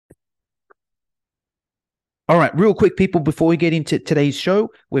All right, real quick, people, before we get into today's show,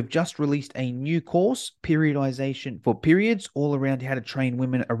 we've just released a new course, Periodization for Periods, all around how to train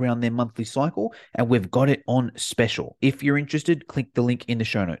women around their monthly cycle, and we've got it on special. If you're interested, click the link in the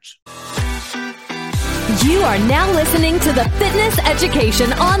show notes. You are now listening to the Fitness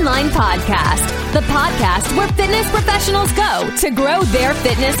Education Online Podcast, the podcast where fitness professionals go to grow their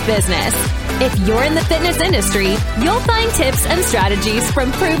fitness business. If you're in the fitness industry, you'll find tips and strategies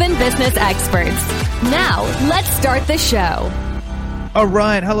from proven business experts. Now, let's start the show. All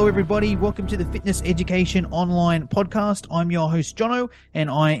right. Hello, everybody. Welcome to the Fitness Education Online Podcast. I'm your host, Jono, and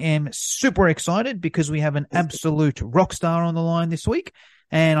I am super excited because we have an absolute rock star on the line this week.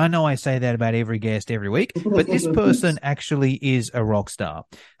 And I know I say that about every guest every week, but this person actually is a rock star.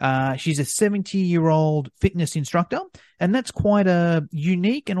 She's a 70-year-old fitness instructor, and that's quite a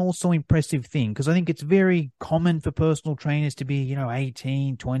unique and also impressive thing because I think it's very common for personal trainers to be,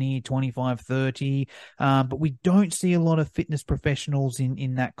 18, 20, 25, 30, but we don't see a lot of fitness professionals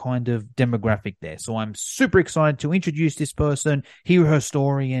in that kind of demographic there. So I'm super excited to introduce this person, hear her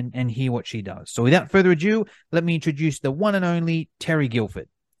story, and hear what she does. So without further ado, let me introduce the one and only Terry Guilford.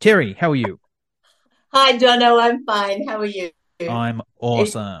 Terry, how are you? Hi, Jono. I'm fine. How are you? I'm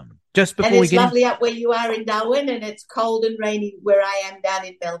awesome. Just before and we it's get lovely up where you are in Darwin, and it's cold and rainy where I am down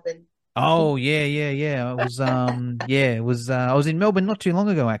in Melbourne. Oh, yeah. I was, I was in Melbourne not too long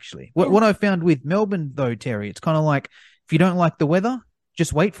ago, actually. What I found with Melbourne, though, Terry, it's kind of like if you don't like the weather,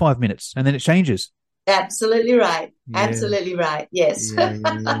 just wait 5 minutes and then it changes. Absolutely right. Yeah. Absolutely right. Yes.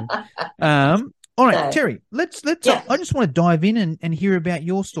 Yeah. All right, Terry, let's I just want to dive in and hear about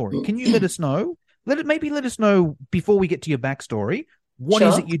your story. Can you let us know? Let us know before we get to your backstory. What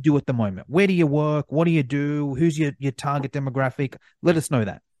is it you do at the moment? Where do you work? What do you do? Who's your target demographic? Let us know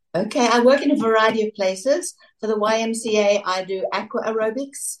that. Okay, I work in a variety of places. For the YMCA, I do aqua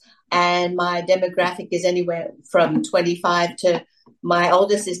aerobics, and my demographic is anywhere from 25 to my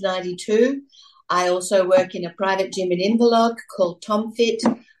oldest is 92. I also work in a private gym in Inverloch called TomFit.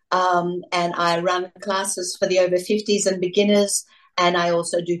 And I run classes for the over 50s and beginners, and I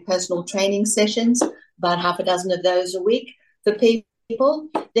also do personal training sessions, about half a dozen of those a week for people.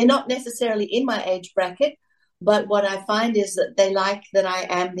 They're not necessarily in my age bracket, but what I find is that they like that I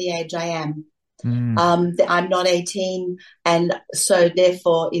am the age I am. I'm not 18, and so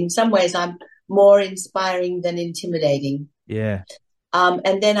therefore, in some ways, I'm more inspiring than intimidating. Yeah.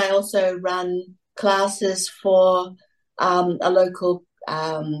 And then I also run classes for a local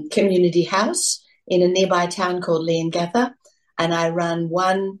community house in a nearby town called Leongatha, and I run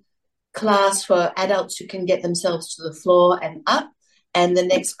one class for adults who can get themselves to the floor and up, and the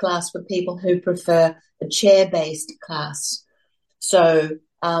next class for people who prefer a chair-based class. So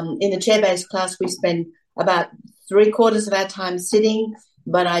in the chair-based class, we spend about 3/4 of our time sitting,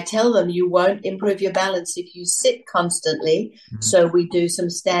 but I tell them you won't improve your balance if you sit constantly. So we do some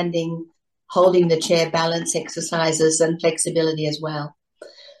standing, holding the chair balance exercises and flexibility as well.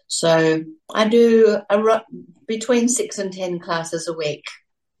 So I do between 6 and 10 classes a week.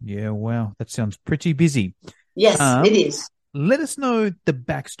 Yeah, wow. That sounds pretty busy. Yes, it is. Let us know the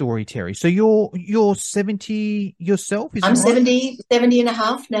backstory, Terry. So you're 70 yourself, is I'm that right? 70 and a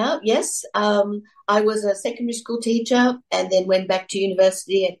half now, yes. I was a secondary school teacher and then went back to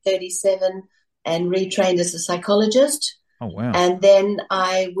university at 37 and retrained as a psychologist. Oh, wow. And then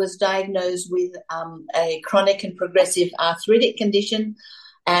I was diagnosed with a chronic and progressive arthritic condition.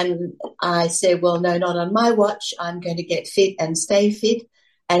 And I said, well, no, not on my watch. I'm going to get fit and stay fit.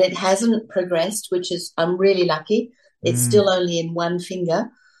 And it hasn't progressed, I'm really lucky. It's still only in one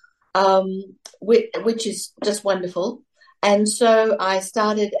finger, which is just wonderful. And so I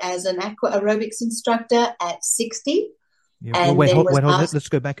started as an aqua aerobics instructor at 60. Yeah. And Wait, hold it. Let's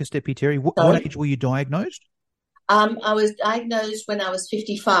go back a step here, Terry. What age were you diagnosed? I was diagnosed when I was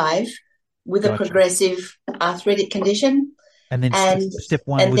 55 with a progressive arthritic condition. And then step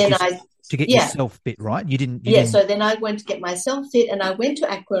one was to get yourself fit, right? So then I went to get myself fit, and I went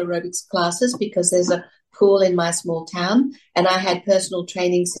to aqua aerobics classes because there's a pool in my small town, and I had personal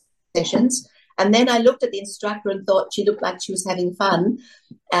training sessions. And then I looked at the instructor and thought she looked like she was having fun.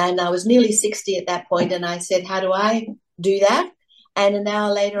 And I was nearly 60 at that point, and I said, how do I do that? And an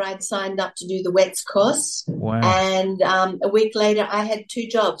hour later, I'd signed up to do the WETS course. Wow. And a week later, I had 2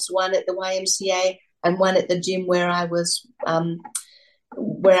 jobs, one at the YMCA and one at the gym where I was,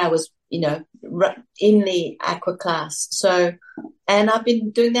 in the aqua class. So, and I've been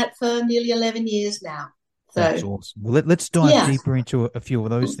doing that for nearly 11 years now. So, that's awesome. Well, let's dive deeper into a few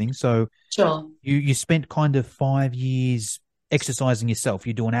of those things. So, sure. You spent kind of 5 years exercising yourself.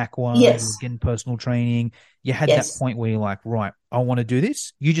 You're doing aqua, yes. You're getting personal training. You had yes. that point where you're like, right, I want to do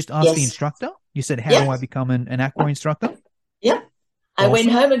this. You just asked yes. the instructor? You said, how Yeah. do I become an aqua instructor? Yeah. I Awesome.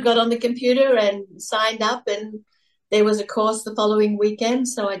 went home and got on the computer and signed up, and there was a course the following weekend.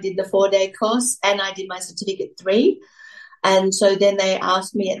 So I did the 4-day course and I did my certificate 3. And so then they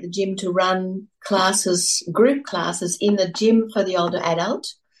asked me at the gym to run classes, group classes in the gym for the older adult.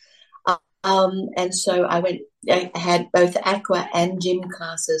 And so I had both aqua and gym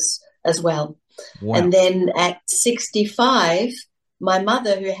classes as well. Wow. And then at 65, my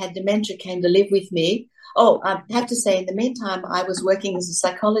mother, who had dementia, came to live with me. Oh, I have to say, in the meantime, I was working as a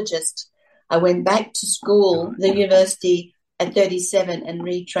psychologist. I went back to school, the university, at 37 and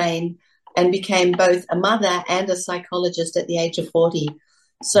retrained and became both a mother and a psychologist at the age of 40.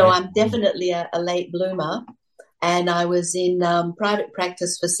 So Yeah. I'm definitely a late bloomer. And I was in private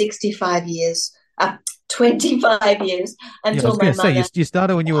practice for 25 years, 25 years, Yeah, I until was my going to say, mother... you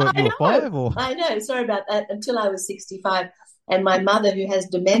started when you were I know. 5, or? I know. Sorry about that. Until I was 65. And my mother, who has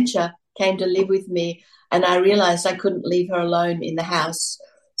dementia, came to live with me. And I realized I couldn't leave her alone in the house.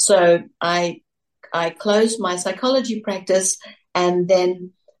 So I closed my psychology practice and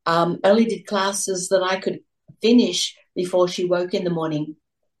then only did classes that I could finish before she woke in the morning.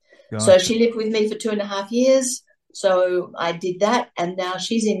 Gotcha. So she lived with me for 2.5 years. So I did that. And now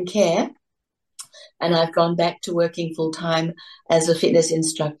she's in care. And I've gone back to working full-time as a fitness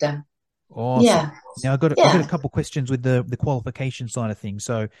instructor. Awesome. Yeah. Now, I've got a couple of questions with the qualification side of things.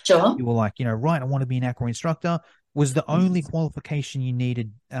 So Sure. you were like, right, I want to be an aqua instructor. Was the only qualification you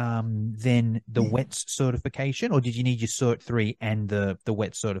needed then the WETS certification, or did you need your Cert 3 and the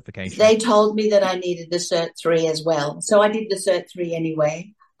WETS certification? They told me that I needed the Cert 3 as well. So I did the Cert 3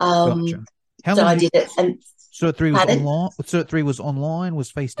 anyway. Gotcha. How So long I did it. And Cert 3 was Pardon? online? Cert 3 was online,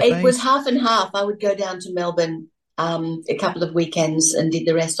 was face-to-face? it was half and half. I would go down to Melbourne a couple of weekends and did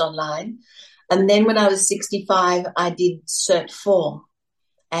the rest online. And then when I was 65, I did Cert 4.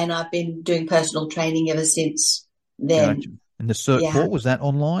 And I've been doing personal training ever since then. Gotcha. And the Cert 4, was that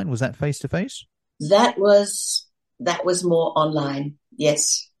online? Was that face-to-face? That was more online.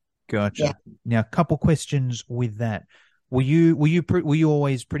 Yes. Gotcha. Yeah. Now, a couple questions with that. Were you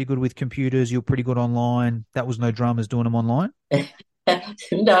always pretty good with computers? You were pretty good online. That was no dramas doing them online?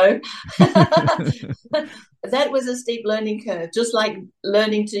 No. That was a steep learning curve. Just like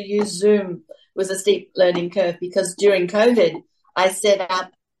learning to use Zoom was a steep learning curve, because during COVID, I set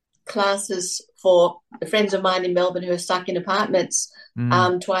up classes for friends of mine in Melbourne who are stuck in apartments.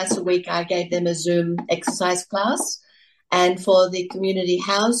 Twice a week, I gave them a Zoom exercise class. And for the community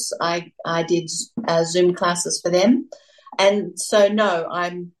house, I did Zoom classes for them. And so, no,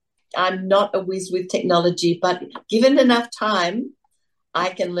 I'm not a whiz with technology, but given enough time, I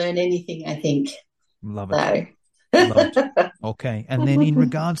can learn anything, I think. Love it. Love it. Okay. And then in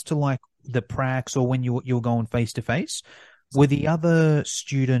regards to like the pracs, or when you were going face-to-face, were the other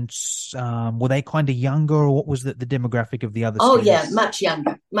students, were they kind of younger, or what was the demographic of the other students? Oh, yeah, much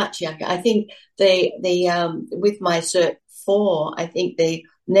younger. I think the with my Cert 4, I think the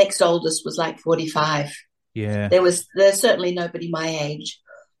next oldest was like 45. Yeah. There's certainly nobody my age,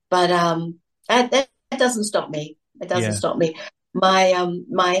 but that doesn't stop me. It doesn't stop me.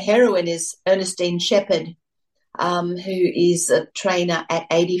 My heroine is Ernestine Shepherd, who is a trainer at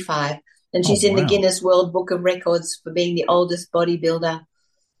 85, and she's in the Guinness World Book of Records for being the oldest bodybuilder,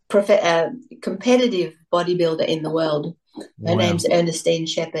 competitive bodybuilder in the world. Her name's Ernestine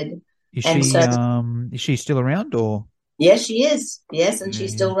Shepherd. Is she still around, or? Yes, she is. Yes, and she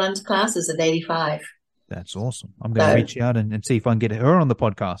still runs classes at 85. That's awesome. I'm going to reach out and see if I can get her on the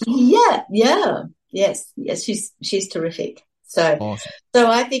podcast. Yeah. Yes, she's terrific. So, awesome. So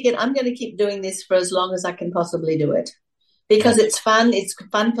I figured I'm going to keep doing this for as long as I can possibly do it, because it's fun. It's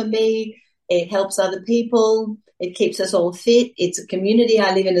fun for me. It helps other people. It keeps us all fit. It's a community.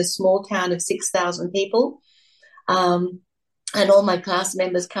 I live in a small town of 6,000 people, and all my class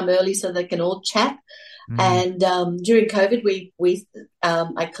members come early so they can all chat. And during COVID,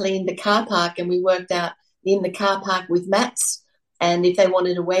 I cleaned the car park, and we worked out in the car park with mats. And if they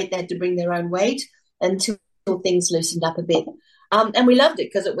wanted to weight, they had to bring their own weight until things loosened up a bit. And we loved it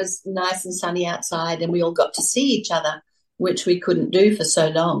because it was nice and sunny outside, and we all got to see each other, which we couldn't do for so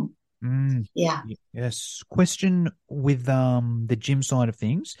long. Yeah. Yes. Question with the gym side of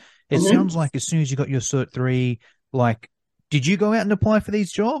things. It sounds like as soon as you got your Cert 3, like, did you go out and apply for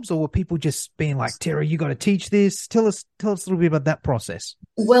these jobs, or were people just being like, Tara, you got to teach this? Tell us a little bit about that process.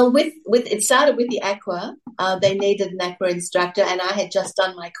 Well, with it started with the aqua. They needed an aqua instructor, and I had just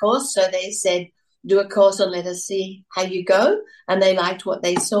done my course. So they said, do a course and let us see how you go. And they liked what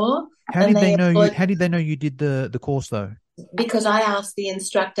they saw. How did they know you did the course though? Because I asked the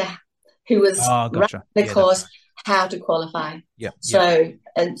instructor who was running the course how to qualify. Yeah. So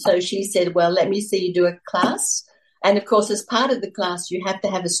she said, well, let me see you do a class. And of course, as part of the class, you have to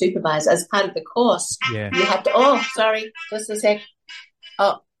have a supervisor. As part of the course, you have to. Oh, sorry, just a sec.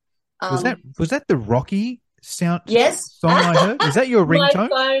 Oh, was that the Rocky sound? Yes, song I heard. Is that your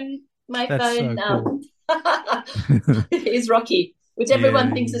ringtone? My That's phone. So cool. Is Rocky, which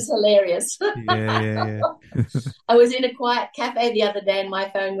everyone thinks is hilarious. Yeah. I was in a quiet cafe the other day, and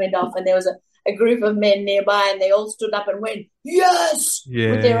my phone went off, and there was a group of men nearby, and they all stood up and went, yes,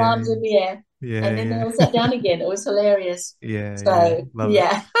 with their arms in the air. Yeah, and then they all sat down again. It was hilarious. Love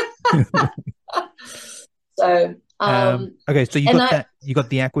it. So, okay, so you got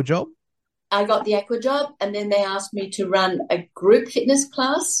the aqua job? I got the aqua job, and then they asked me to run a group fitness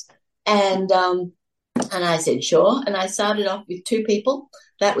class, and I said sure. And I started off with 2 people.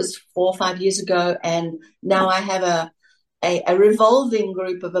 That was 4 or 5 years ago, and now I have a revolving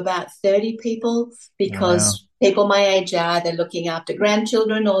group of about 30 people, because people my age are either looking after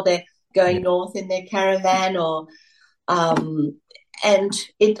grandchildren, or they're going north in their caravan, or and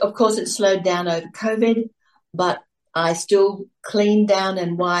of course it slowed down over COVID, but I still clean down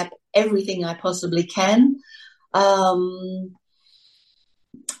and wipe everything I possibly can, and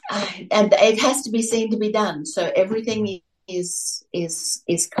it has to be seen to be done. So everything is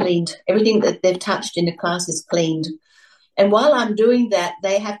cleaned. Everything that they've touched in the class is cleaned. And while I'm doing that,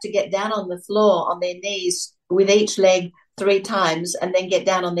 they have to get down on the floor on their knees with each leg 3 times, and then get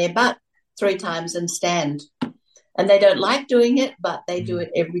down on their butt 3 times and stand. And they don't like doing it, but they do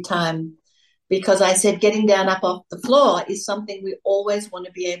it every time, because I said getting down up off the floor is something we always want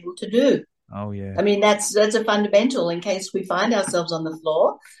to be able to do. Oh, yeah. I mean, that's a fundamental in case we find ourselves on the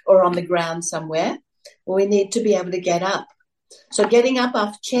floor or on the ground somewhere. We need to be able to get up. So getting up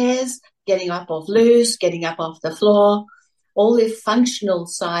off chairs, getting up off loose, getting up off the floor, all the functional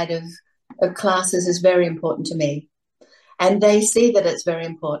side of classes is very important to me. And they see that it's very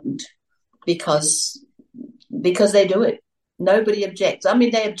important because they do it. Nobody objects. I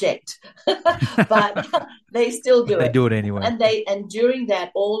mean, they object, but they still do it. They do it anyway. And during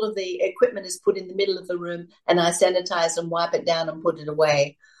that, all of the equipment is put in the middle of the room, and I sanitize and wipe it down and put it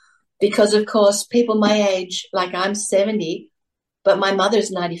away. Because, of course, people my age, like I'm 70, but my mother's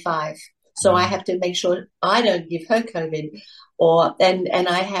 95. So I have to make sure I don't give her COVID, and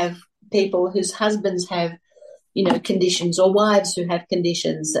I have people whose husbands have, conditions, or wives who have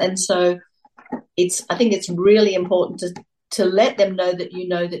conditions. And so I think it's really important to let them know that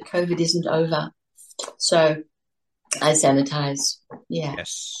that COVID isn't over. So I sanitize. Yeah.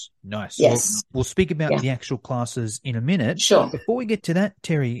 Yes. Nice. Yes. We'll speak about the actual classes in a minute. Sure. Before we get to that,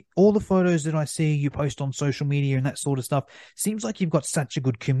 Terry, all the photos that I see you post on social media and that sort of stuff, seems like you've got such a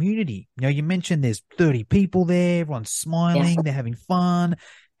good community. You mentioned there's 30 people there, everyone's smiling, they're having fun.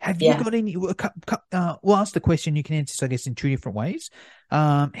 Have you got any, we'll ask the question, you can answer, so I guess, in 2 different ways.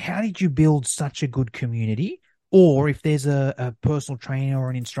 How did you build such a good community? Or if there's a personal trainer or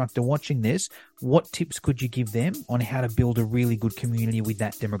an instructor watching this, what tips could you give them on how to build a really good community with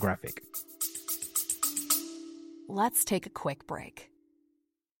that demographic? Let's take a quick break.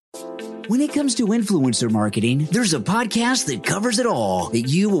 When it comes to influencer marketing, there's a podcast that covers it all that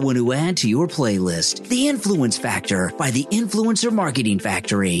you will want to add to your playlist. The Influence Factor by the Influencer Marketing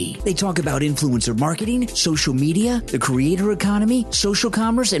Factory. They talk about influencer marketing, social media, the creator economy, social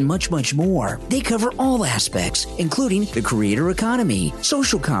commerce, and much, much more. They cover all aspects, including the creator economy,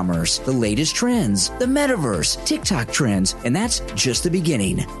 social commerce, the latest trends, the metaverse, TikTok trends, and that's just the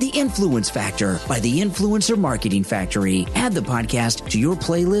beginning. The Influence Factor by the Influencer Marketing Factory. Add the podcast to your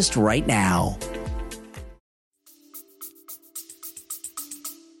playlist right now.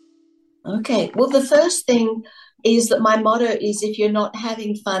 Okay. Well, the first thing is that my motto is, if you're not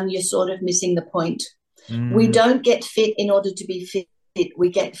having fun, you're sort of missing the point. We don't get fit in order to be fit.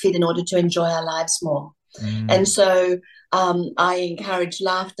 We get fit in order to enjoy our lives more. And so I encourage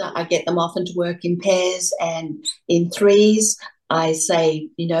laughter. I get them often to work in pairs and in threes. I say,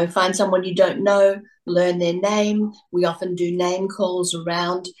 find someone you don't know, learn their name. We often do name calls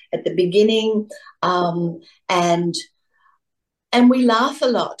around at the beginning, and we laugh a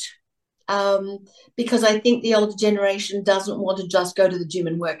lot, because I think the older generation doesn't want to just go to the gym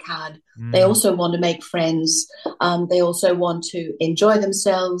and work hard. They also want to make friends. They also want to enjoy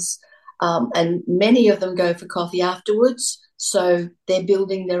themselves, and many of them go for coffee afterwards. So they're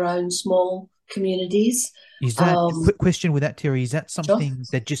building their own small communities. Is that quick question with that, Terry? Is that something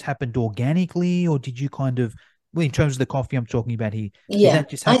that just happened organically, or did you kind of, well, in terms of the coffee I'm talking about here, did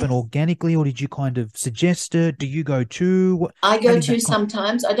that just happen organically, or did you kind of suggest it? Do you go to? I go to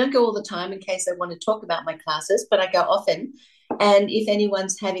sometimes. I don't go all the time in case they want to talk about my classes, but I go often. And if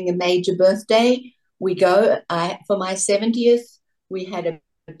anyone's having a major birthday, we go. For my 70th, we had a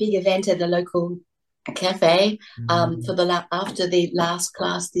big event at a local cafe after the last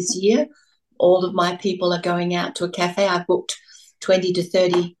class this year. All of my people are going out to a cafe. I've booked 20 to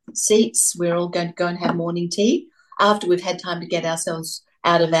 30 seats. We're all going to go and have morning tea after we've had time to get ourselves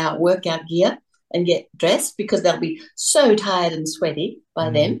out of our workout gear and get dressed, because they'll be so tired and sweaty by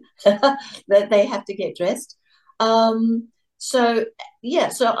then that they have to get dressed. So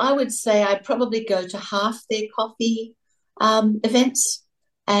I would say I probably go to half their coffee events,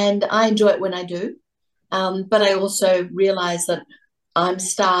 and I enjoy it when I do. But I also realize that I'm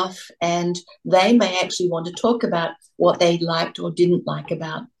staff and they may actually want to talk about what they liked or didn't like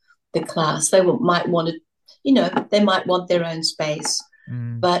about the class. They might want to, they might want their own space.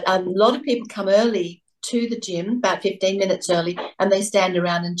 But a lot of people come early to the gym, about 15 minutes early, and they stand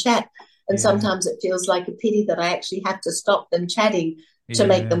around and chat. And sometimes it feels like a pity that I actually have to stop them chatting to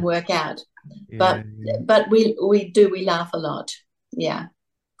make them work out. But we laugh a lot. Yeah.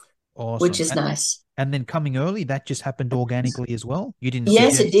 Awesome. Which is nice. And then coming early, that just happened organically as well? You didn't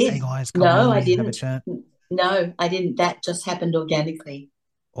Yes, it did. Hey guys, No, I didn't. No, I didn't. That just happened organically.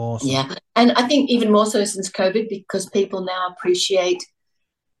 Awesome. Yeah. And I think even more so since COVID, because people now appreciate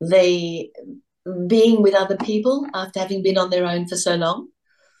the being with other people after having been on their own for so long,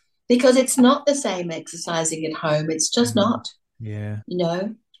 because it's not the same exercising at home. It's just not. Yeah.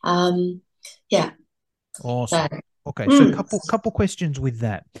 Yeah. Awesome. Okay. So a couple questions with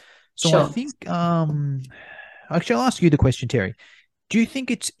that. So sure. I think, actually, I'll ask you the question, Terry. Do you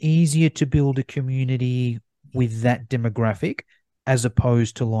think it's easier to build a community with that demographic as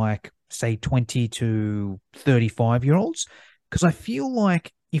opposed to, like, say, 20 to 35-year-olds? Because I feel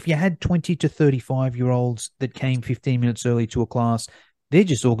like if you had 20 to 35-year-olds that came 15 minutes early to a class, they're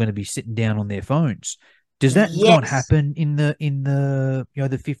just all going to be sitting down on their phones. Does that not happen in the the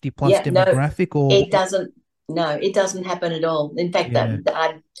 50+ demographic? No, it doesn't. No, it doesn't happen at all. In fact,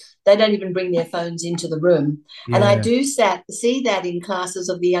 they don't even bring their phones into the room. Yeah. And I do see that in classes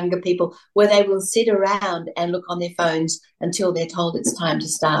of the younger people, where they will sit around and look on their phones until they're told it's time to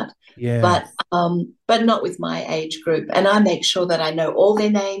start. Yeah. But not with my age group. And I make sure that I know all their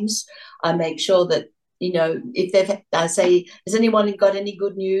names. I make sure that, if I say, has anyone got any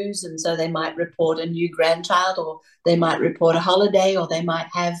good news? And so they might report a new grandchild, or they might report a holiday, or they might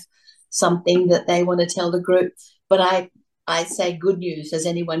have something that they want to tell the group. But I say good news. Has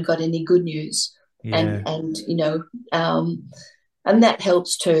anyone got any good news? Yeah. And that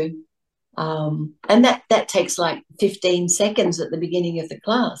helps too. And that takes like 15 seconds at the beginning of the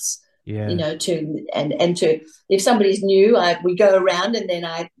class. Yeah. If somebody's new, we go around and then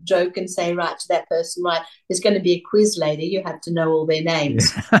I joke and say, right, to that person, right, there's going to be a quiz later. You have to know all their names,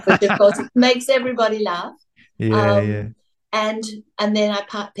 which of course makes everybody laugh. Yeah. And then I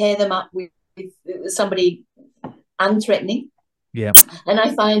pair them up with somebody unthreatening. Yeah. And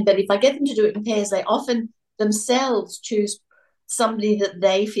I find that if I get them to do it in pairs, they often themselves choose somebody that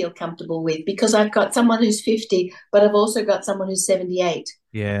they feel comfortable with, because I've got someone who's 50, but I've also got someone who's 78.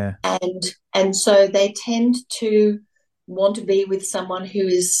 Yeah. And so they tend to want to be with someone who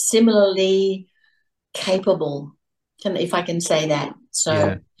is similarly capable, if I can say that. So.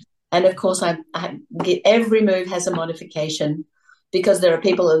 Yeah. And of course, I get every move has a modification, because there are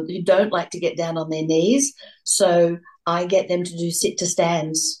people who don't like to get down on their knees. So I get them to do sit to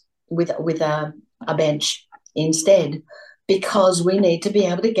stands with a bench instead, because we need to be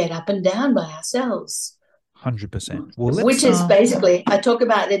able to get up and down by ourselves. 100%. Which is basically, I talk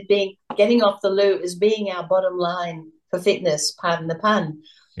about it being getting off the loo as being our bottom line for fitness, pardon the pun.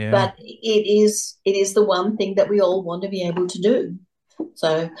 Yeah. But it is the one thing that we all want to be able to do.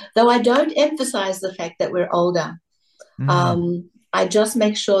 So, though I don't emphasize the fact that we're older, I just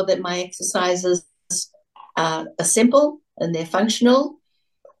make sure that my exercises are simple and they're functional.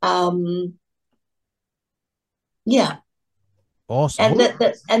 Yeah. Awesome.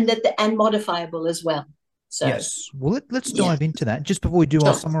 And modifiable as well. So, yes. Well, let's dive into that. Just before we do,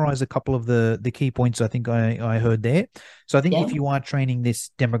 I'll summarize a couple of the key points I think I heard there. So I think if you are training this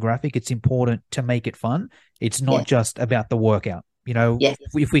demographic, it's important to make it fun. It's not just about the workout.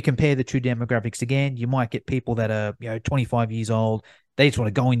 If we compare the two demographics again, you might get people that are 25 years old. They just want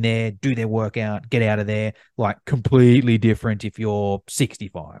to go in there, do their workout, get out of there. Like, completely different if you're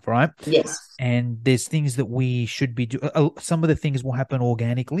 65, right? Yes. And there's things that we should be doing. Some of the things will happen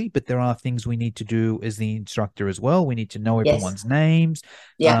organically, but there are things we need to do as the instructor as well. We need to know everyone's names.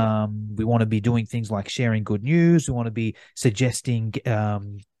 Yeah. We want to be doing things like sharing good news. We want to be suggesting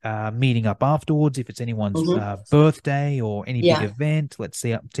meeting up afterwards if it's anyone's Mm-hmm. birthday or any big Yeah. event. Let's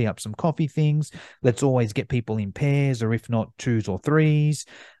tee up some coffee things. Let's always get people in pairs, or if not, twos or threes.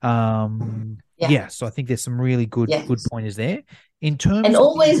 Yeah. So I think there's some really good Yes. pointers there. In terms And of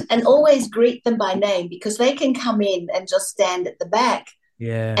always greet them by name, because they can come in and just stand at the back,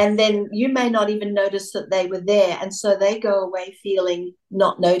 and then you may not even notice that they were there, and so they go away feeling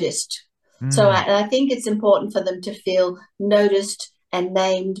not noticed. So I think it's important for them to feel noticed and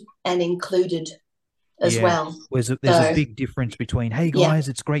named and included as well. There's a big difference between, hey guys,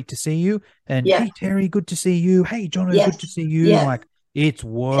 it's great to see you, and hey Terry, good to see you. Hey Jono, good to see you. Yeah. Like, it's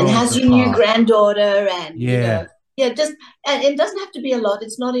worlds And how's your new granddaughter? And just, and it doesn't have to be a lot.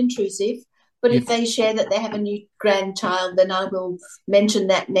 It's not intrusive. But if they share that they have a new grandchild, then I will mention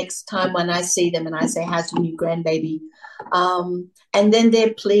that next time when I see them, and I say, how's your new grandbaby? And then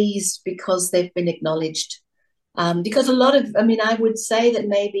they're pleased because they've been acknowledged. Because I would say that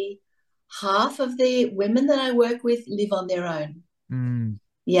maybe half of the women that I work with live on their own.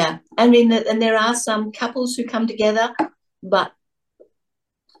 Yeah. And there are some couples who come together, but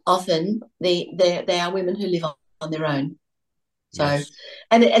often they are women who live on their own. So,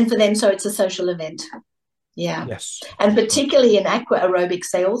 and for them, so it's a social event. Yeah. Yes. And particularly in aqua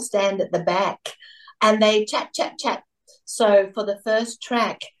aerobics, they all stand at the back and they chat. So for the first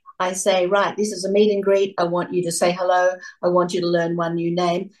track, I say, right, this is a meet and greet. I want you to say hello. I want you to learn one new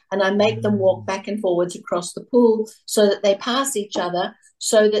name. And I make them walk back and forwards across the pool so that they pass each other,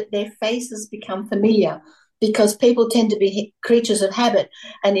 so that their faces become familiar, because people tend to be creatures of habit.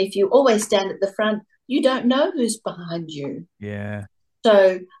 And if you always stand at the front, you don't know who's behind you. Yeah.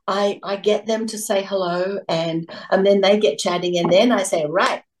 So I get them to say hello, and then they get chatting, and then I say,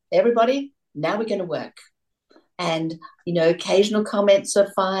 right, everybody, now we're going to work. And, occasional comments are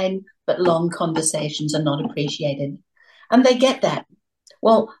fine, but long conversations are not appreciated. And they get that.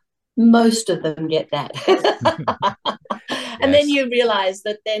 Well, most of them get that. And then you realize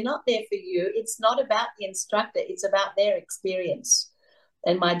that they're not there for you. It's not about the instructor. It's about their experience.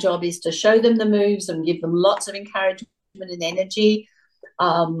 And my job is to show them the moves and give them lots of encouragement and energy.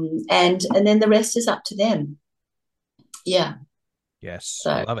 And then the rest is up to them. Yeah. Yes.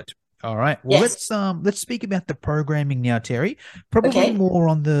 So, I love it. All right. Well, let's speak about the programming now, Terry. Probably more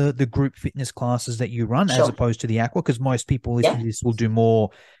on the group fitness classes that you run as opposed to the aqua, because most people listening to this will do more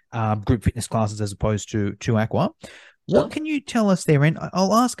group fitness classes as opposed to aqua. What can you tell us there? And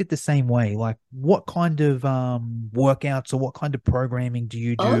I'll ask it the same way. Like, what kind of workouts or what kind of programming do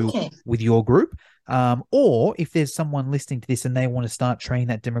you do with your group? Or if there's someone listening to this and they want to start training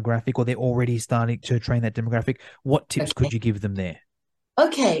that demographic, or they're already starting to train that demographic, what tips could you give them there?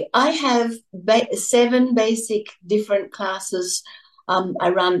 Okay, I have 7 basic different classes I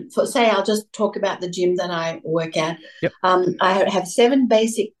run. I'll just talk about the gym that I work at. Yep. I have 7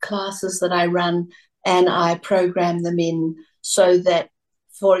 basic classes that I run, and I program them in so that,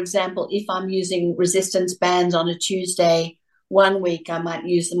 for example, if I'm using resistance bands on a Tuesday, one week I might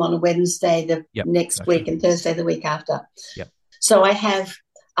use them on a Wednesday the next week, and Thursday the week after. Yep. So I have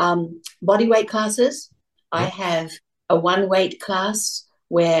body weight classes. I have a one weight class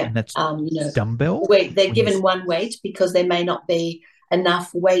where and that's dumbbell. They're given one weight because there may not be enough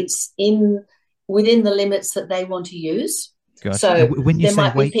weights within the limits that they want to use. Gotcha. So when you there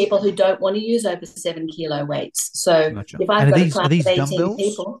might be people who don't want to use over 7 kilo weights. So gotcha. if I've got a class of 18 dumbbells?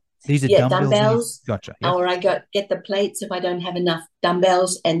 people, these are dumbbells. Gotcha. Yep. Or I get the plates if I don't have enough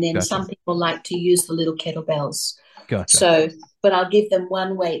dumbbells, and then some people like to use the little kettlebells. Gotcha. So, but I'll give them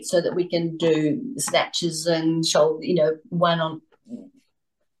one weight so that we can do snatches and shoulder, one on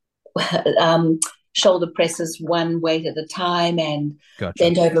shoulder presses, one weight at a time, and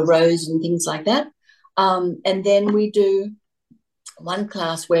bent over rows and things like that. And then we do one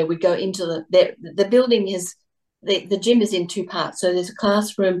class where we go into the building is the gym is in 2 parts. So there's a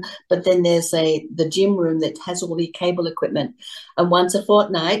classroom, but then there's the gym room that has all the cable equipment. And once a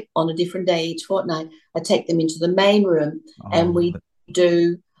fortnight, on a different day each fortnight, I take them into the main room and we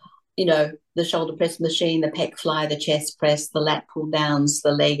do, the shoulder press machine, the pec fly, the chest press, the lat pull downs,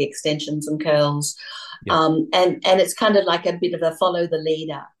 the leg extensions and curls. Yep. And it's kind of like a bit of a follow the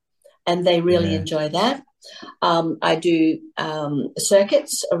leader. And they really enjoy that. I do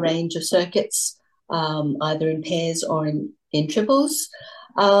circuits, a range of circuits, either in pairs or in triples.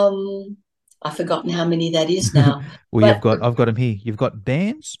 I've forgotten how many that is now. Well, I've got them here. You've got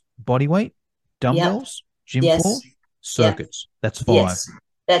bands, body weight, dumbbells, gym floor, circuits. That's 5. Yes,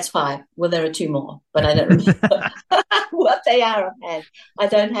 that's 5. Well, there are 2 more, but I don't remember what they are offhand. I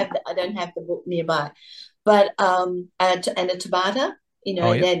don't have the book nearby. But and a Tabata,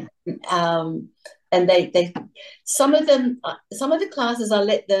 then and they some of the classes I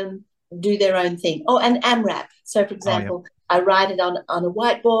let them do their own thing. Oh, and AMRAP. So, for example, I write it on a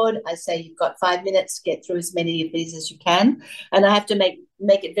whiteboard. I say, you've got 5 minutes, get through as many of these as you can. And I have to make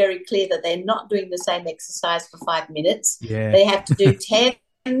it very clear that they're not doing the same exercise for 5 minutes. Yeah. They have to do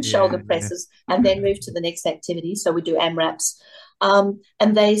 10 shoulder presses and then move to the next activity. So we do AMRAPs. And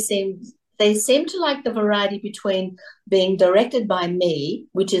they seem to like the variety between being directed by me,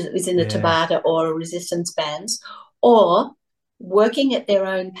 which is in a Tabata or a resistance bands, or working at their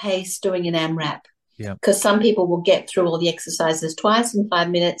own pace doing an AMRAP. Because some people will get through all the exercises twice in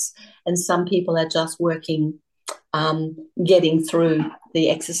 5 minutes, and some people are just working, getting through the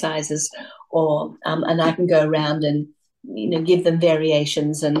exercises, or and I can go around and give them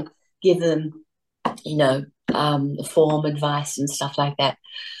variations and give them form advice and stuff like that.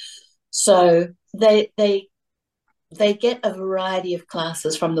 So they get a variety of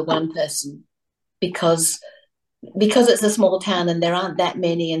classes from the one person because it's a small town and there aren't that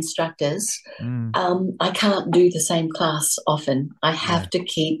many instructors. I can't do the same class often. I have to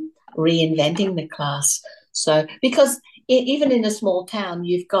keep reinventing the class. So because even in a small town,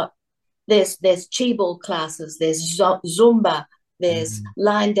 you've got there's Chi-ball classes, there's Zumba, there's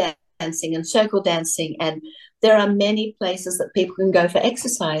line dancing and circle dancing, and there are many places that people can go for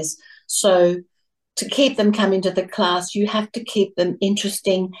exercise. So to keep them coming to the class, you have to keep them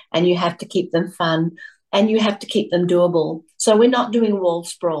interesting and you have to keep them fun and you have to keep them doable. So we're not doing wall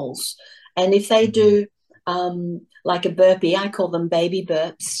sprawls. And if they do like a burpee, I call them baby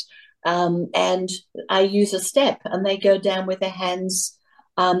burps, and I use a step and they go down with their hands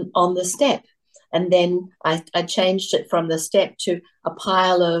on the step. And then I changed it from the step to a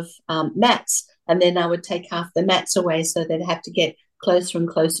pile of mats, and then I would take half the mats away so they'd have to get closer and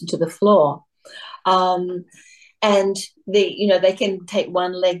closer to the floor. And they can take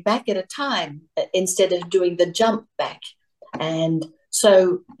one leg back at a time instead of doing the jump back. And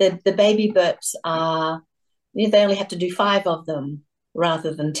so the baby burps are, they only have to do 5 of them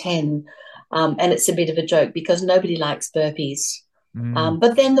rather than 10. And it's a bit of a joke because nobody likes burpees.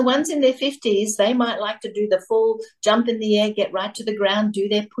 But then the ones in their 50s, they might like to do the full jump in the air, get right to the ground, do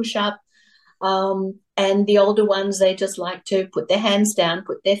their push-up. And the older ones, they just like to put their hands down,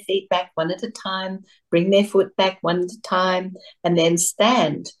 put their feet back one at a time, bring their foot back one at a time, and then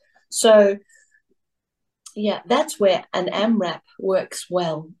stand. So, yeah, that's where an AMRAP works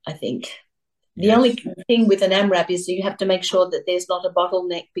well, I think. The only thing with an AMRAP is you have to make sure that there's not a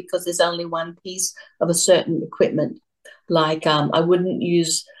bottleneck because there's only one piece of a certain equipment. Like I wouldn't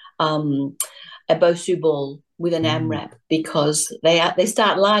use a Bosu ball with an AMRAP because they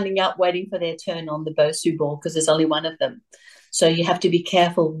start lining up waiting for their turn on the Bosu ball because there's only one of them. So you have to be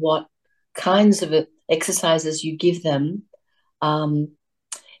careful what kinds of exercises you give them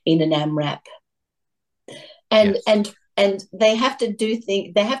in an AMRAP. And they have to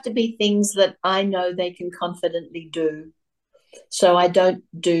they have to be things that I know they can confidently do. So I don't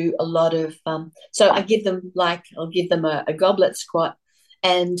do a lot of so I'll give them a goblet squat,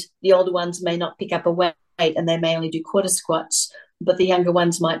 and the older ones may not pick up a weight and they may only do quarter squats, but the younger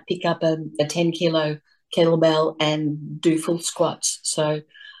ones might pick up a 10 kilo kettlebell and do full squats. So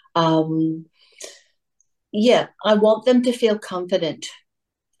I want them to feel confident.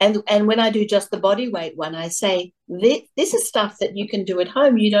 And when I do just the body weight one, I say, this is stuff that you can do at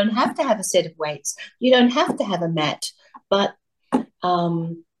home. You don't have to have a set of weights. You don't have to have a mat. But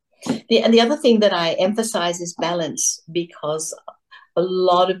the other thing that I emphasize is balance, because a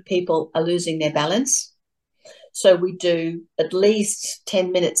lot of people are losing their balance. So we do at least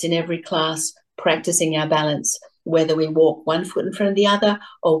 10 minutes in every class practicing our balance, whether we walk one foot in front of the other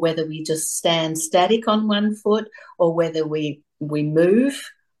or whether we just stand static on one foot or whether we move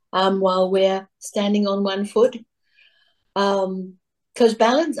while we're standing on one foot. Because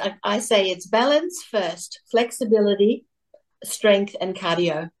balance, I say it's balance first, flexibility, strength, and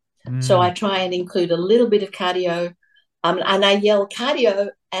cardio. So I try and include a little bit of cardio, and I yell cardio,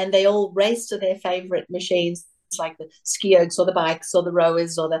 and they all race to their favorite machines, like the ski ergs or the bikes or the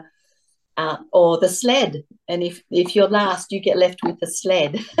rowers or the sled. And if you're last, you get left with the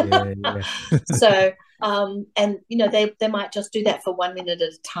sled. So and they might just do that for 1 minute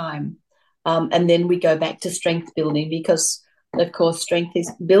at a time, and then we go back to strength building, because of course strength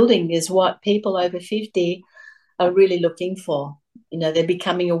building is what people over 50 are really looking for. They're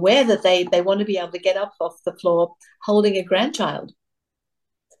becoming aware that they want to be able to get up off the floor holding a grandchild,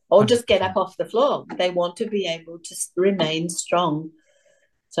 or just get up off the floor. They want to be able to remain strong.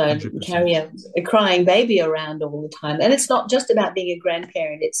 So I didn't carry a crying baby around all the time. And it's not just about being a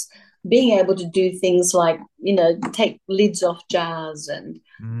grandparent. It's being able to do things like, take lids off jars and,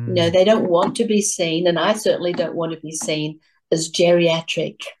 they don't want to be seen. And I certainly don't want to be seen as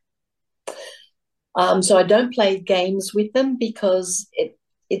geriatric. So I don't play games with them because it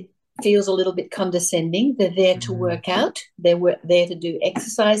feels a little bit condescending. They're there to work out. They're there to do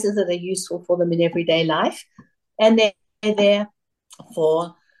exercises that are useful for them in everyday life. And they're there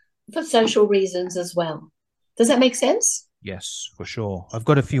for social reasons as well. Does that make sense? Yes, for sure. I've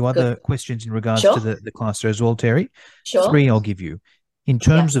got a few other questions in regards Sure. to the class as well, Terry. Sure. 3 I'll give you. In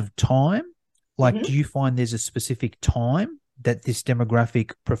terms of time, do you find there's a specific time that this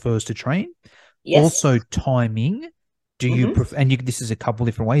demographic prefers to train? Yes. Also timing. Do you prefer, and this is a couple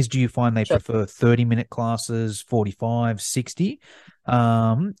different ways, do you find they prefer 30-minute classes, 45, 60?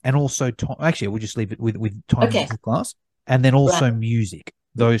 And also, actually, we'll just leave it with timing of the class. And then also music,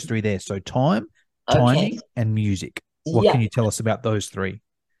 those 3 there. So timing, and music. What can you tell us about those 3?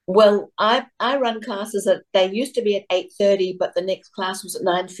 Well, I run classes they used to be at 8:30, but the next class was at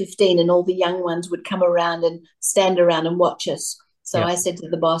 9:15, and all the young ones would come around and stand around and watch us. So I said to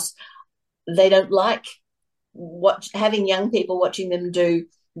the boss, they don't like having young people watching them do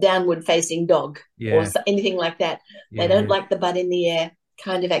downward facing dog or anything like that. They don't like the butt in the air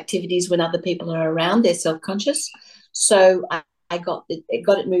kind of activities when other people are around. They're self-conscious. So I got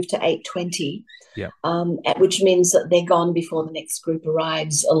it moved to 8:20, which means that they're gone before the next group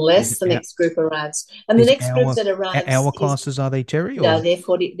arrives, unless the next group arrives. And the next group that arrives, hour classes, are they, Terry? Or? No, they're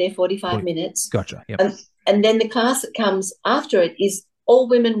 45 minutes. Gotcha. Yep. And then the class that comes after it is all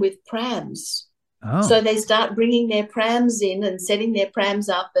women with prams. Oh. So they start bringing their prams in and setting their prams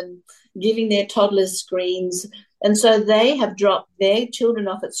up and giving their toddlers screens. And so they have dropped their children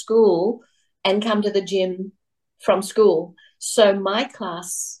off at school and come to the gym from school. So my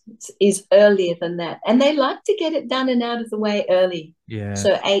class is earlier than that. And they like to get it done and out of the way early. Yeah.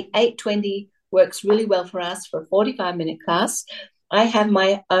 So 8:20 works really well for us for a 45-minute class. I have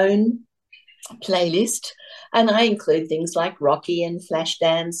my own playlist, and I include things like Rocky and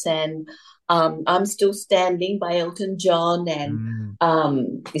Flashdance and I'm Still Standing by Elton John and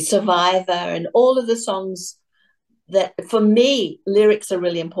Survivor and all of the songs that, for me, lyrics are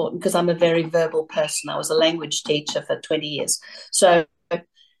really important because I'm a very verbal person. I was a language teacher for 20 years. So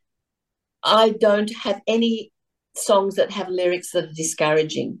I don't have any songs that have lyrics that are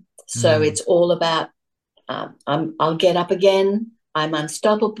discouraging. So it's all about I'll get up again, I'm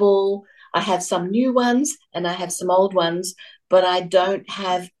unstoppable. I have some new ones and I have some old ones, but I don't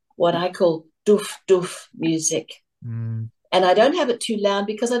have what I call doof doof music. And I don't have it too loud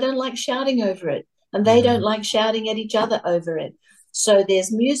because I don't like shouting over it. And they don't like shouting at each other over it. So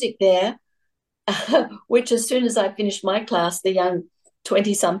there's music there, which as soon as I finish my class, the young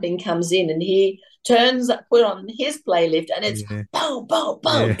 20-something comes in and he put on his playlist and it's bow, bow,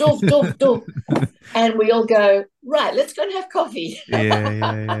 bow, doof, doof, doof. And we all go, right, let's go and have coffee.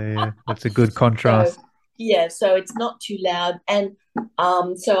 Yeah. That's a good contrast. So it's not too loud. And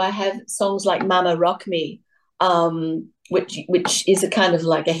so I have songs like Mama Rock Me, which is a kind of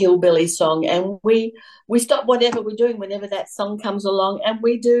like a hillbilly song. And we stop whatever we're doing whenever that song comes along and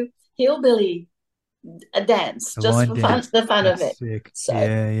we do hillbilly dance just for the fun of it. Sick. So,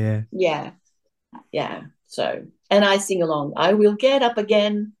 Yeah. So, and I sing along. I will get up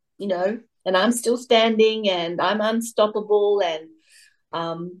again, and I'm still standing and I'm unstoppable and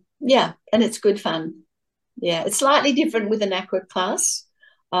and it's good fun. Yeah, it's slightly different with an aqua class.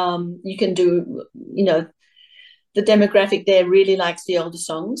 You can do, the demographic there really likes the older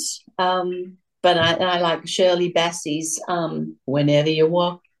songs. But I like Shirley Bassey's Whenever You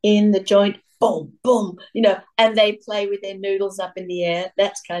Walk in the Joint, boom, boom, and they play with their noodles up in the air.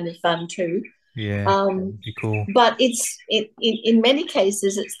 That's kind of fun too. Yeah, be cool. But in many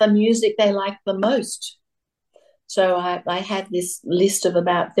cases, it's the music they like the most. So I have this list of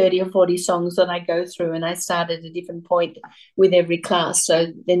about 30 or 40 songs that I go through, and I start at a different point with every class. So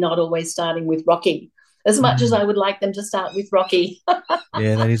they're not always starting with Rocky, as much as I would like them to start with Rocky.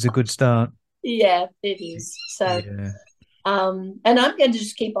 Yeah, that is a good start. Yeah, it is. So, and I'm going to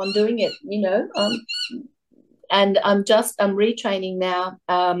just keep on doing it, and I'm retraining now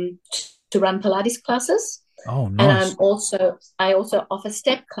to run Pilates classes. Oh, nice. And I also offer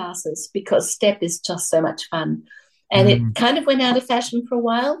step classes because step is just so much fun. And it kind of went out of fashion for a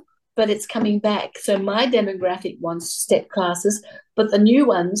while, but it's coming back. So my demographic wants step classes, but the new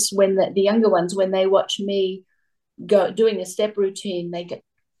ones, the younger ones, when they watch me doing a step routine,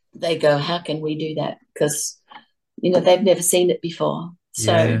 they go, how can we do that? Because, they've never seen it before.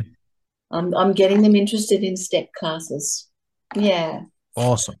 So I'm getting them interested in step classes. Yeah.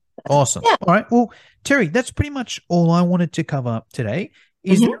 Awesome. Awesome. Yeah. All right. Well, Terry, that's pretty much all I wanted to cover today.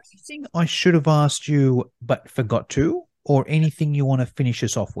 Is there anything I should have asked you but forgot to, or anything you want to finish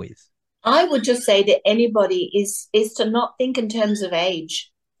us off with? I would just say to anybody is to not think in terms of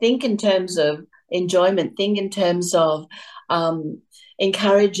age. Think in terms of enjoyment. Think in terms of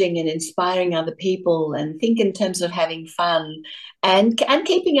encouraging and inspiring other people, and think in terms of having fun and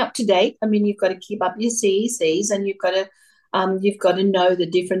keeping up to date. I mean, you've got to keep up your CECs, and you've got to know the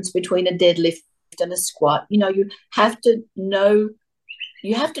difference between a deadlift and a squat. You know, you have to know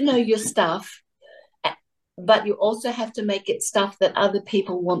your stuff, but you also have to make it stuff that other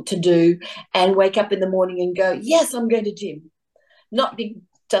people want to do and wake up in the morning and go, yes, I'm going to gym. Not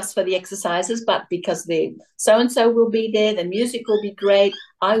just for the exercises, but because the so-and-so will be there, the music will be great,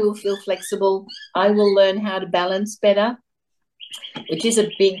 I will feel flexible, I will learn how to balance better, which is a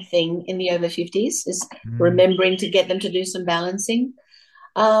big thing in the over 50s, is remembering to get them to do some balancing.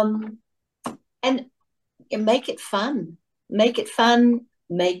 And make it fun. Make it fun,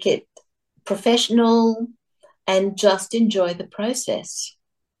 make it professional, and just enjoy the process.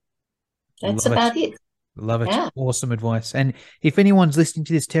 That's about it. Love it. Yeah. Awesome advice. And if anyone's listening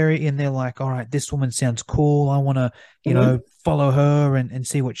to this, Terry, and they're like, all right, this woman sounds cool, I want to, follow her and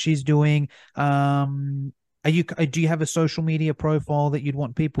see what she's doing. Do you have a social media profile that you'd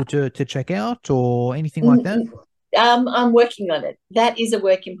want people to check out, or anything like that? I'm working on it. That is a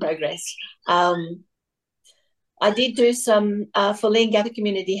work in progress. I did do some, for Leongatha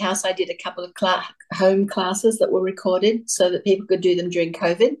Community House, I did a couple of home classes that were recorded so that people could do them during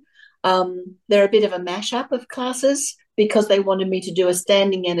COVID. They're a bit of a mashup of classes because they wanted me to do a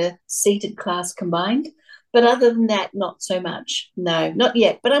standing and a seated class combined. But other than that, not so much. No, not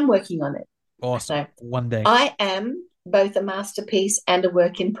yet, but I'm working on it. Awesome. So one day. I am both a masterpiece and a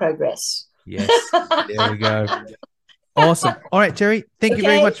work in progress. Yes, there we go. Awesome. All right, Terry, thank you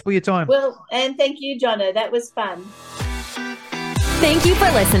very much for your time. Well, and thank you, Jono. That was fun. Thank you for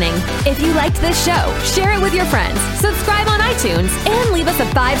listening. If you liked this show, share it with your friends, subscribe on iTunes, and leave us a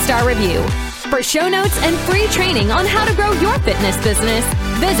 5-star review. For show notes and free training on how to grow your fitness business,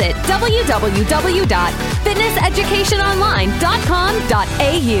 visit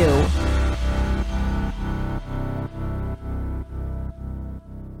www.fitnesseducationonline.com.au.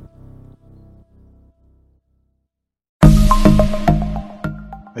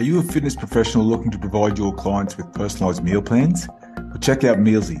 Are you a fitness professional looking to provide your clients with personalised meal plans? Well, check out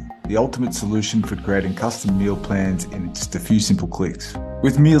Mealsy, the ultimate solution for creating custom meal plans in just a few simple clicks.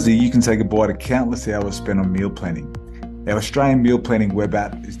 With Mealsy, you can say goodbye to countless hours spent on meal planning. Our Australian meal planning web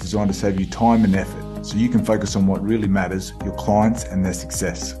app is designed to save you time and effort, so you can focus on what really matters, your clients and their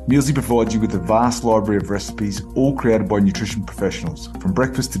success. Mealsy provides you with a vast library of recipes, all created by nutrition professionals. From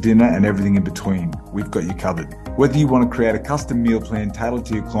breakfast to dinner and everything in between, we've got you covered. Whether you want to create a custom meal plan tailored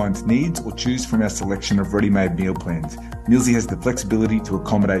to your client's needs or choose from our selection of ready-made meal plans, Mealsy has the flexibility to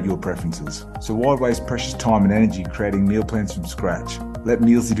accommodate your preferences. So why waste precious time and energy creating meal plans from scratch? Let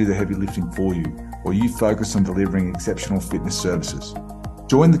Mealsy do the heavy lifting for you, or you focus on delivering exceptional fitness services.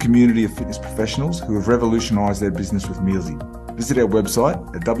 Join the community of fitness professionals who have revolutionised their business with Mealsy. Visit our website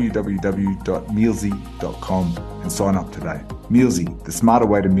at www.mealsy.com and sign up today. Mealsy, the smarter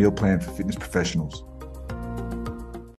way to meal plan for fitness professionals.